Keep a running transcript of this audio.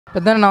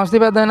పెద్దనా నమస్తే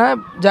పెద్దనా.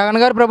 జగన్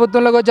గారి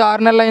ప్రభుత్వంలోకి వచ్చి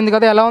 6 నెలలు అయింది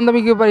కదా, ఎలా ఉంది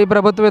మీకు ఈ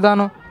ప్రభుత్వ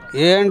విధానం?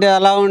 ఏంటి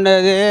ఎలా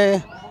ఉండేది?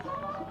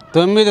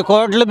 9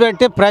 కోట్లు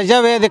పెట్టి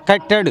ప్రజావేదిక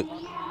కట్టాడు.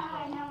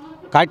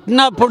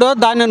 కట్టినప్పుడు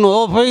దాన్ని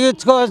నువ్వు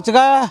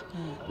ఉపయోగించుకోవచ్చుగా.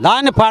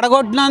 దాన్ని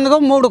పడగొట్టినందుకు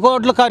 3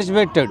 కోట్లు ఖర్చు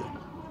పెట్టాడు.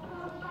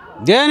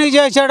 దేనికి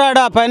చేశాడు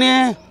ఆడు ఆ పని?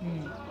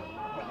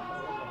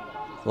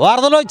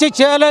 వరదలు వచ్చి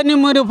చేలన్నీ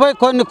మునిగిపోయి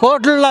కొన్ని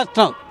కోట్లు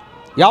నష్టం.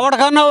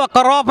 ఎవరికన్నా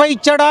 1 రూపాయి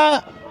ఇచ్చాడా?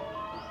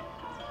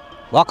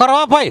 1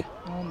 రూపాయి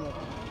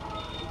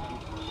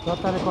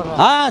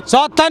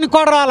చూస్తానికి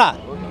కూడా రాలా.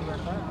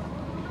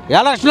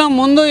 ఎలక్షన్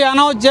ముందు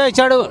అనౌన్స్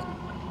చేశాడు,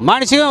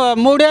 మనిషి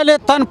 3 ఏళ్ళు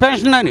ఇస్తాను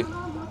పెన్షన్ అని.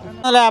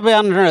 50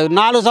 అంటున్నాడు.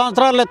 4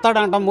 సంవత్సరాలు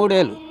ఇస్తాడంట 3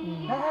 ఏళ్ళు.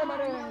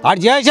 వాడు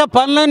చేసే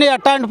పనులని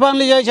ఎట్లాంటి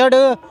పనులు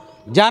చేశాడు?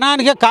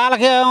 జనానికి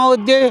కాలకి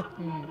ఏమవుద్ది?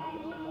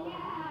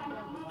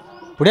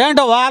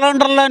 ఇప్పుడేంటో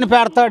వాలంటీర్లు అని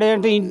పెడతాడు,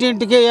 ఏంటి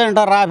ఇంటింటికి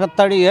ఏంటో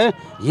రాపిస్తాడు.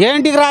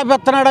 ఏంటికి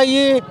రాపిస్తున్నాడు?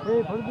 అయ్యి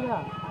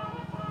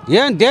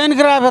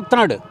దేనికి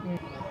రాపిస్తున్నాడు?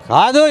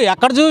 కాదు,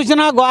 ఎక్కడ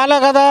చూసినా గోలే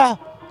కదా.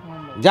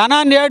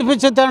 జనాన్ని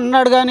ఏడిపించి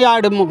తింటున్నాడు కానీ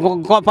ఆడు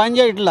ఇంకో పని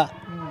చేయట్లా.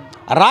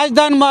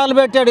 రాజధాని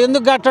మొదలుపెట్టాడు,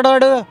 ఎందుకు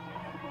కట్టడాడు?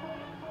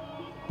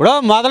 ఇప్పుడు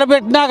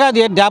మొదలుపెట్టినాక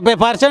అది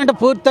 70%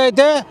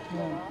 పూర్తయితే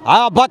ఆ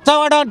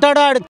బొచ్చవాడు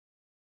అంటాడు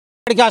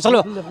ఆడికి అసలు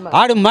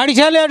ఆడు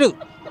మనిషే లేడు.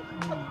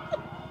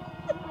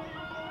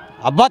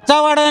 ఆ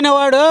బొచ్చవాడు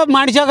అనేవాడు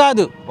మనిషే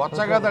కాదు.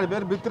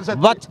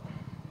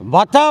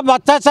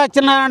 బొత్స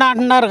సత్యనారాయణ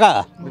అంటున్నారుగా.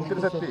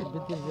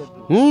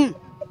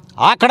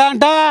 అక్కడ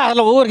అంట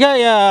అసలు ఊరికే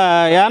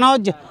ఏనో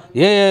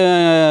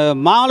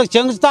మామూలుగా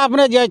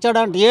శంకుస్థాపనే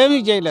చేశాడంట, ఏమీ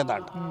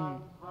చేయలేదంట.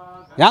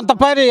 ఎంత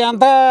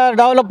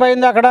డెవలప్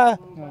అయింది అక్కడ?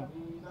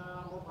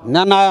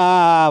 నిన్న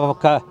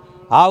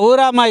ఆ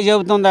ఊరు అమ్మాయి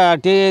చెబుతుంది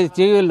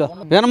టీవీలో,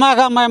 వినమాక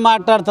అమ్మాయి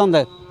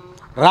మాట్లాడుతుంది.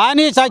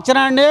 రాణి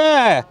సత్యనారాయణ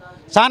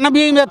సన్న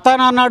బియ్యం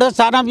ఇస్తానన్నాడు.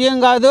 సన్న బియ్యం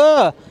కాదు,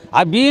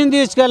 ఆ బియ్యం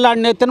తీసుకెళ్ళి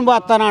ఆడిని ఎత్తిన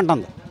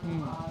పోతానంటుంది.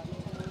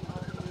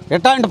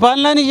 ఇట్లాంటి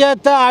పనులని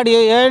చేస్తే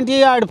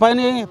ఆడి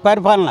పని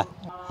పరిపాలన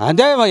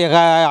అదే.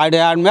 ఆడి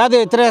మీద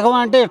వ్యతిరేకం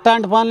అంటే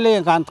ఇట్లాంటి పనులు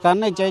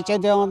అంతకన్నా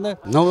చేసేది ఏముంది?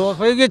 నువ్వు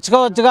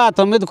ఉపయోగించుకోవచ్చుగా.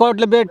 9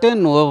 కోట్లు పెట్టి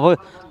నువ్వు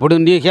ఇప్పుడు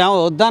నీకేమో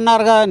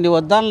వద్దన్నారుగా, నీ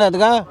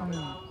వద్దనలేదుగా.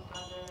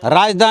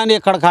 రాజధాని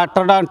ఇక్కడ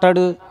కట్టడు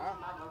అంటాడు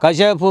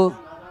కాసేపు.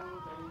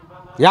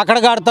 ఎక్కడ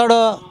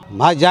కడతాడు?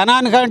 మా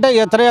జనానికంటే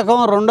వ్యతిరేకం.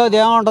 రెండోది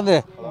ఏముంటుంది?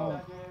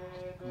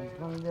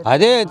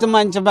 అదే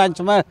మంచి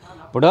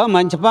ఇప్పుడు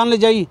మంచి పనులు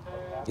చెయ్యి,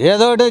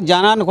 ఏదోటి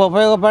జనానికి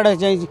ఉపయోగపడే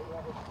చెయ్యి.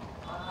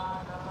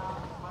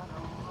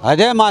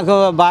 అదే మాకు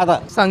బాధ.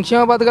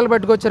 సంక్షేమ పథకాలు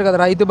పెట్టుకొచ్చారు కదా,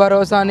 రైతు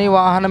భరోసా అని,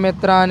 వాహన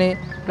మిత్ర అని,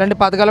 ఇలాంటి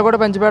పథకాలు కూడా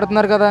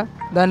పెంచిపెడుతున్నారు కదా,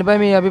 దానిపై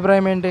మీ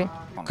అభిప్రాయం ఏంటి?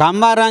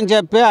 కమ్మారు అని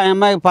చెప్పి ఆ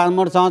అమ్మాయికి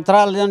 13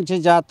 సంవత్సరాల నుంచి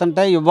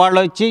చేస్తుంటే ఇవాళ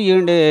వచ్చి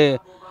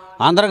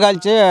అందరు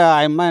కలిసి ఆ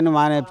అమ్మాయిని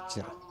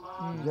మానేపించారు.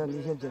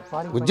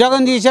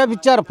 ఉద్యోగం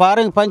తీసేపించారు.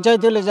 ఫారెన్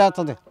పంచాయతీలు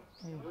చేస్తుంది.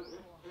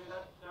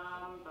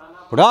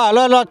 ఇప్పుడు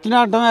అలోలు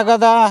వచ్చినట్టమే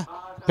కదా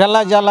పిల్ల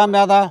జల్ల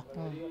మీద.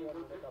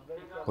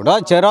 ఇప్పుడు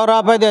 20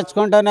 రూపాయలు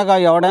తెచ్చుకుంటేనే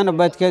ఎవడైనా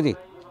బతికేది.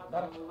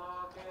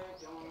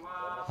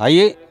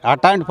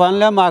 అట్లాంటి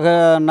పనులే మాకు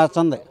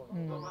నచ్చింది.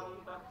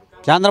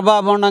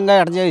 చంద్రబాబు ఉండంగా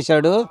ఎట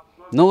చేశాడు,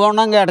 నువ్వు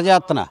ఉండంగా ఎట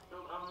చేస్తున్నా?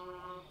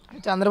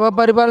 చంద్రబాబు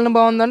పరిపాలన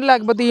బాగుందండి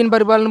లేకపోతే ఈయన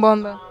పరిపాలన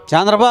బాగుందా?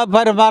 చంద్రబాబు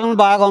పరిపాలన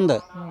బాగుంది.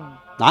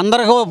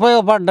 అందరికీ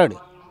ఉపయోగపడ్డాడు,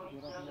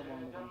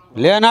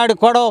 లేనాడికి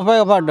కూడా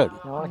ఉపయోగపడ్డాడు.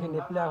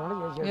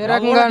 ఏ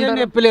రకంగా?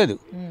 నొప్పి లేదు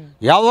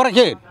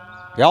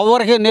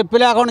ఎవరికి నొప్పి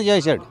లేకుండా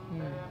చేశాడు.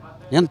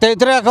 ఇంత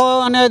వ్యతిరేకం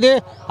అనేది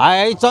ఆ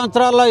 5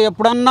 సంవత్సరాల్లో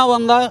ఎప్పుడన్నా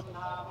ఉందా?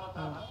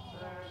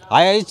 ఆ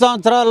 5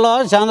 సంవత్సరాల్లో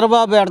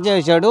చంద్రబాబు ఎడ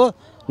చేశాడు,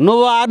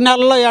 నువ్వు 6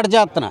 నెలల్లో ఎడ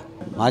చేస్తున్నా.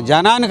 మా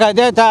జనానికి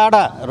అదే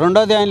తేడా,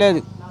 రెండోది ఏం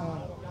లేదు.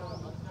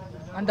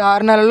 అంటే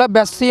 6 నెలల్లో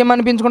బెస్ట్ సీఎం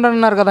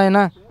అనిపించుకుంటున్నారు కదా ఆయన.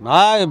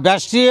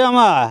 బెస్ట్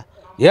సీఎమా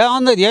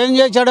ఏముంది? ఏం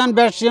చేశాడని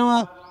బెస్ట్ సీఎమా?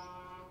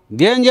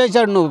 ఏం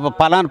చేశాడు? నువ్వు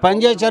పలానా పని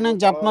చేశానని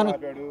చెప్పమను.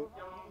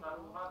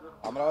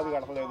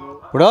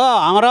 ఇప్పుడు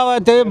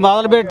అమరావతి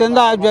మొదలుపెట్టింది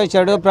ఆఫ్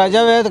చేశాడు.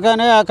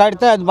 ప్రజావేదికనే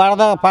కడితే అది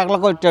పగల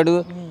కొట్టాడు.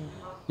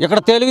 ఇక్కడ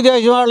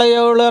తెలుగుదేశం వాళ్ళు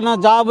ఎవరైనా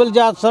జాబులు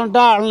చేస్తుంటే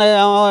వాళ్ళని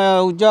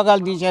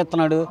ఉద్యోగాలు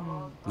తీసేస్తున్నాడు.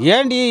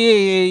 ఏంటి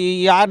ఈ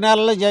 6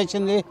 నెలల్లో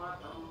చేసింది?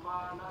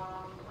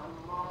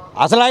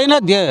 అసలు అయినా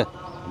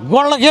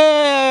గుళ్ళకే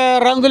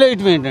రంగులు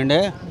వేయటం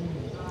ఏంటండి?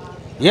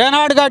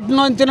 ఏనాడు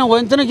కట్టిన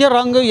వంతెనకి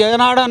రంగు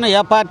ఏనాడన్నా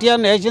ఏ పార్టీ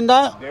అన్న వేసిందా?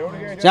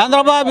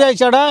 చంద్రబాబు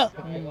వేసాడా?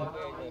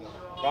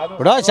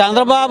 ఇప్పుడు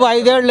చంద్రబాబు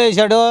 5 ఏళ్ళు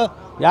వేసాడు,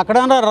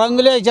 ఎక్కడన్నా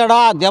రంగులు వేసాడా?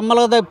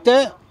 దెమ్మలు తప్పితే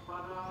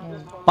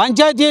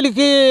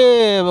పంచాయతీలకి,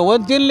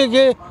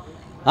 వంతెనలకి,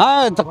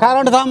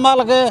 కరెంటు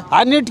స్తంభాలకి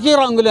అన్నిటికీ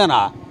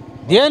రంగులేనా?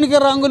 దేనికి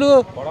రంగులు?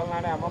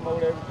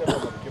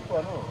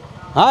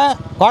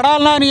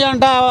 కొడాలి నాని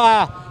అంట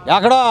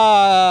ఎక్కడో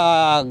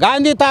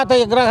గాంధీ తాత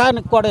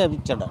విగ్రహానికి కూడా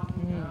వేయించాడు.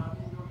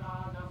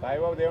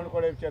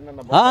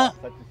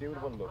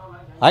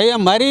 అయ్యా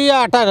మరీ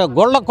అట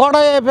గుళ్ళకు కూడా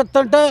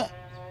వేపిస్తుంటే.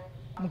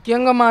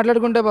 ముఖ్యంగా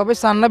మాట్లాడుకుంటే బాబాయ్,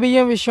 సన్న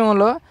బియ్యం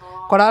విషయంలో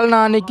కొడాలి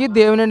నానికి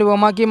దేవుని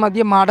ఉమాకి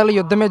మధ్య మాటల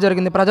యుద్ధమే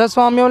జరిగింది.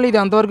 ప్రజాస్వామ్యంలో ఇది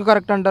ఎంతవరకు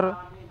కరెక్ట్ అంటారు?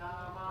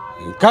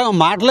 ఇంకా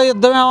మాటలు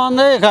యుద్ధం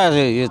ఏముంది. ఇక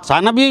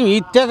సన్నబియ్యం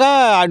ఇచ్చాగా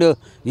ఆడు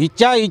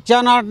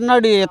ఇచ్చాను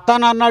అంటున్నాడు,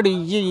 ఇస్తానన్నాడు,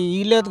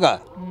 ఇయ్యలేదుగా,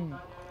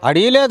 ఆడు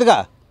ఇయ్యలేదుగా.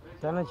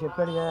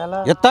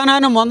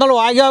 ఇస్తానని ముందలు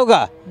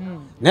వాగావుగా.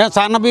 నేను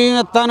సన్నబియ్యం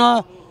ఇస్తాను,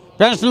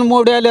 పెన్షన్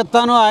 3 ఏళ్ళు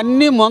ఇస్తాను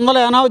అన్నీ ముందలు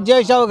అనౌన్స్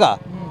చేసావుగా.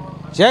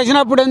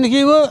 చేసినప్పుడు ఎందుకు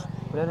ఇవ్వు?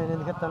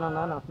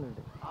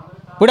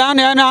 ఇప్పుడు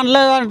నేను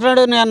అనలేదు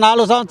అంటున్నాడు. నేను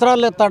 4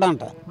 సంవత్సరాలు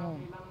ఇస్తాడంట,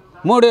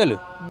 3 ఏళ్ళు.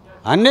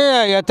 అన్నీ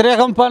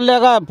వ్యతిరేకం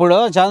పనిలేక. ఇప్పుడు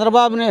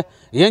చంద్రబాబుని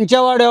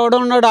ఎంచేవాడు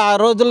ఎవడున్నాడు? ఆ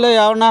రోజుల్లో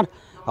ఏమన్నారు?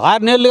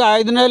 6 నెలలు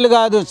 5 నెలలు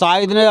కాదు,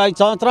 5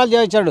 సంవత్సరాలు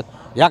చేశాడు.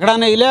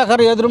 ఎక్కడన్నా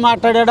విలేకరు ఎదురు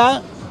మాట్లాడా?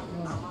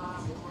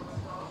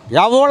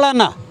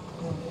 ఎవళ్ళన్నా?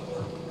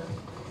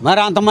 మరి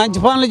అంత మంచి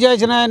పనులు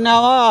చేసిన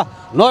ఆయనేమో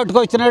నోటికి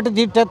వచ్చినట్టు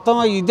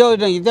తిట్టేస్తామో.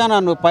 ఇదేనా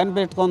నువ్వు పని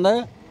పెట్టుకుంది?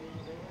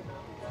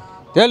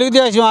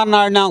 తెలుగుదేశం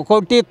అన్నాడు, నేను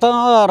కొట్టిస్తాం,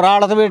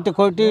 రాళ్ళతో పెట్టి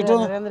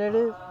కొట్టియటం.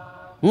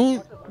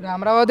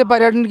 అమరావతి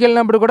పర్యటనకి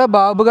వెళ్ళినప్పుడు కూడా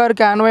బాబు గారు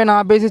క్యాన్వైన్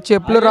ఆపేసి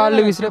చెప్పులు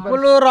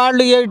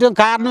రాళ్ళు వేయటం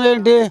కారణం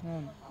ఏంటి?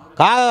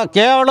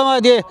 కేవలం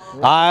అది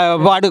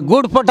వాడు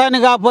గూడు పుట్టాని.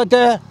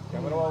 కాకపోతే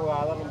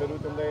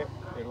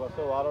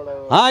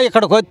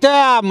ఇక్కడికి వస్తే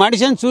ఆ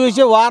మనిషిని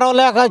చూసి వారం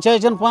లేక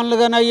చేసిన పనులు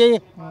కానీ అయ్యి.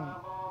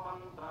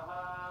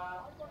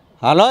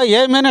 హలో, ఏ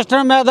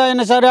మినిస్టర్ మీద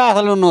అయినా సరే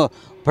అసలు నువ్వు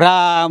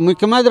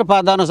ముఖ్యమంత్రి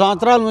 14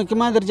 సంవత్సరాలు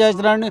ముఖ్యమంత్రి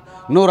చేసినాడు,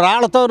 నువ్వు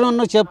రాళ్లతో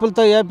నువ్వు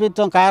చెప్పులతో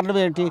వేపిస్తాం కారణం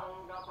ఏంటి?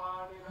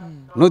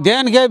 నువ్వు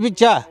దేనికి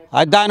వేపించా?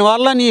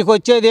 దానివల్ల నీకు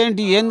వచ్చేది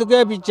ఏంటి? ఎందుకు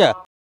వేపించా?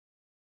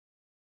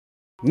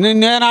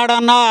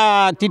 నేనాడన్నా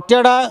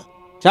తిట్టాడా?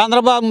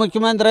 చంద్రబాబు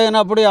ముఖ్యమంత్రి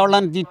అయినప్పుడు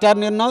ఎవళ్ళని తిట్టారు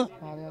నిన్ను?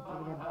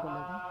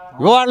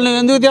 ఇవాళ నువ్వు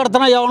ఎందుకు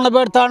తిడుతున్నావు? ఎవరిని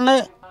పెడతాడని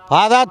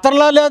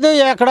పాదయాత్రలో లేదు,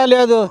 ఎక్కడా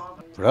లేదు.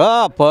 ఇప్పుడు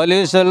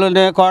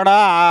పోలీసులని కూడా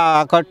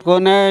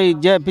కట్టుకుని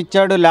ఇది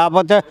చేపించాడు.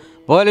 లేకపోతే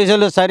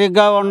పోలీసులు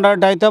సరిగ్గా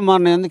ఉండటైతే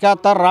మొన్న ఎందుకు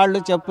వేస్తారు రాళ్ళు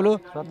చెప్పులు?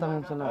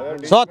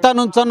 సొత్త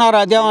నుంచున్నారు.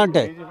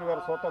 అదేమంటే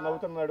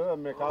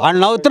వాళ్ళు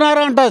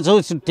నవ్వుతున్నారంట,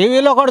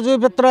 టీవీలో కూడా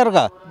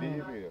చూపిస్తున్నారుగా,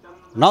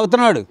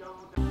 నవ్వుతున్నాడు.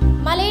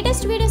 మా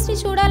లేటెస్ట్ వీడియోస్ని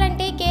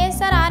చూడాలంటే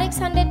KSR RX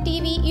 100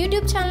 టీవీ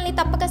యూట్యూబ్ ఛానల్ని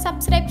తప్పక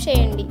సబ్స్క్రైబ్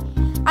చేయండి.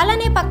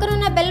 అలానే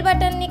పక్కనున్న బెల్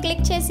బటన్ని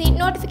క్లిక్ చేసి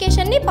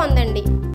నోటిఫికేషన్ని పొందండి.